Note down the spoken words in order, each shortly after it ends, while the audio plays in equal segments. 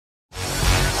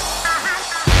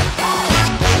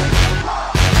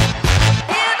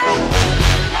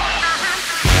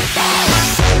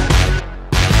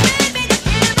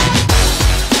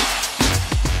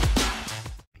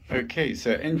Okay,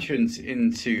 so entrance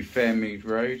into Fairmead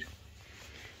Road.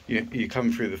 You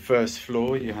come through the first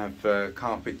floor. You have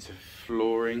carpet to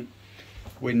flooring,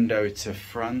 window to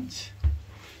front,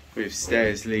 with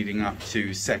stairs leading up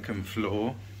to second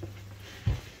floor,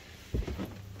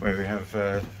 where we have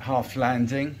half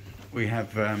landing. We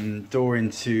have door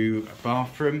into a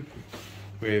bathroom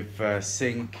with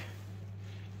sink,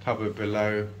 cupboard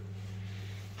below,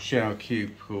 shower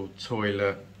cubicle,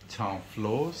 toilet, tile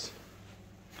floors.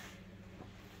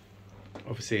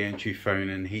 Obviously entry phone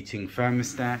and heating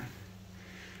thermostat,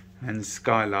 and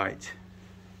skylight.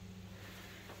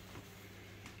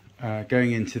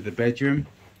 Going into the bedroom,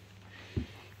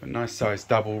 a nice sized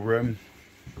double room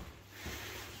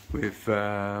with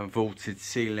vaulted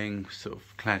ceiling, sort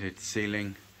of cladded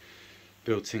ceiling,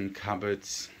 built-in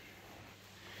cupboards,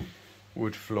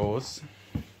 wood floors.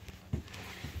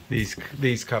 These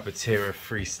cupboards here are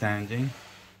freestanding,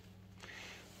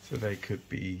 so they could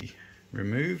be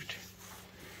removed.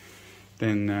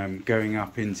 Then going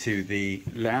up into the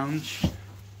lounge, so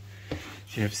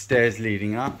you have stairs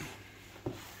leading up.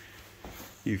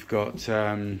 You've got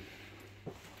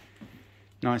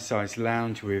nice sized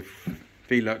lounge with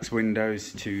Velux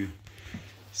windows to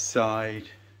side,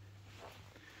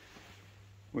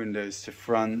 windows to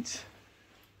front,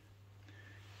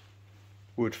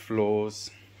 wood floors,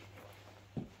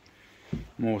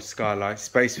 more skylight,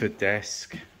 space for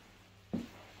desk,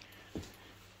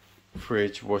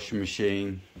 fridge, washing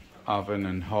machine, oven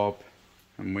and hob,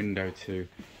 and window to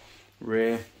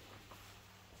rear.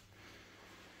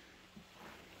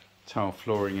 Tile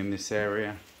flooring in this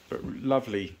area, but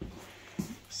lovely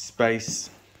space,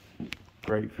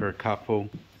 great for a couple.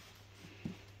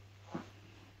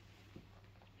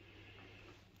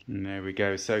 And there we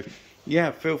go. So yeah,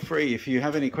 feel free, if you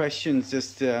have any questions,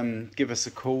 just give us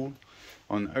a call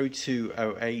on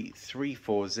 0208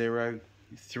 340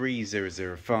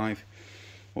 3005,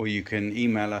 or you can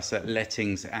email us at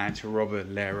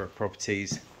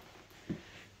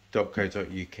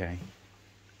lettings@robertleraproperties.co.uk.